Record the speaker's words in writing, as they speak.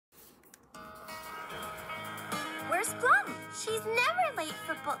Where's Plum? She's never late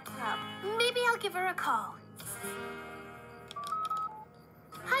for book club. Maybe I'll give her a call.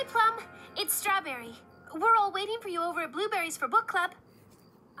 Hi, Plum. It's Strawberry. We're all waiting for you over at Blueberries for book club.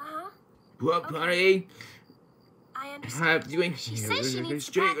 Uh-huh. What party? I understand. Doing She says she needs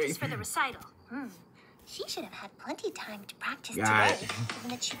to practice for the recital. She should have had plenty time to practice Yeah. today,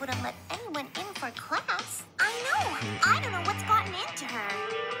 given that she wouldn't let anyone in for class. I know. I don't know what's gotten into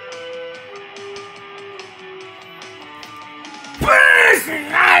her.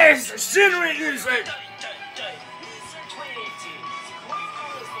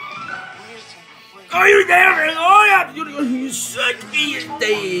 Are you there? Oh, yeah. You suck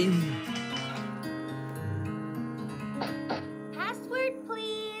me. Password,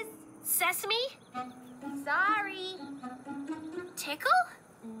 please. Sesame? Sorry. Tickle?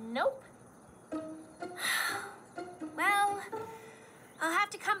 Nope. Well, I'll have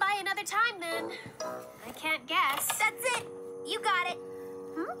to come by another time then. I can't guess. That's it. You got it.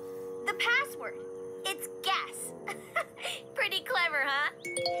 The password. It's guess. Pretty clever, huh?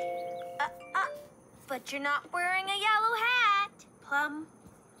 But you're not wearing a yellow hat. Plum,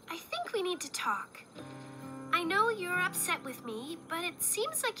 I think we need to talk. I know you're upset with me, but it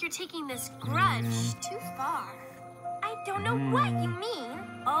seems like you're taking this grudge too far. I don't know what you mean.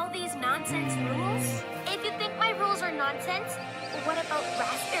 All these nonsense rules? If you think my rules are nonsense, what about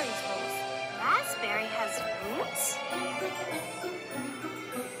Raspberry's rules? Raspberry has rules?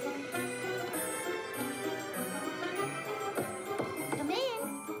 Come in.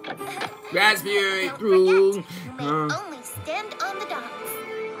 Raspberry Don't rule. forget, you may only stand on the dots.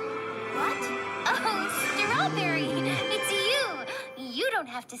 What? Oh, Strawberry, it's you. You don't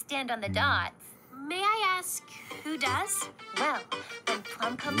have to stand on the dots. May I ask who does? Well, when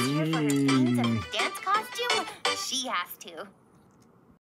Plum comes here for her games and her dance costume, she has to.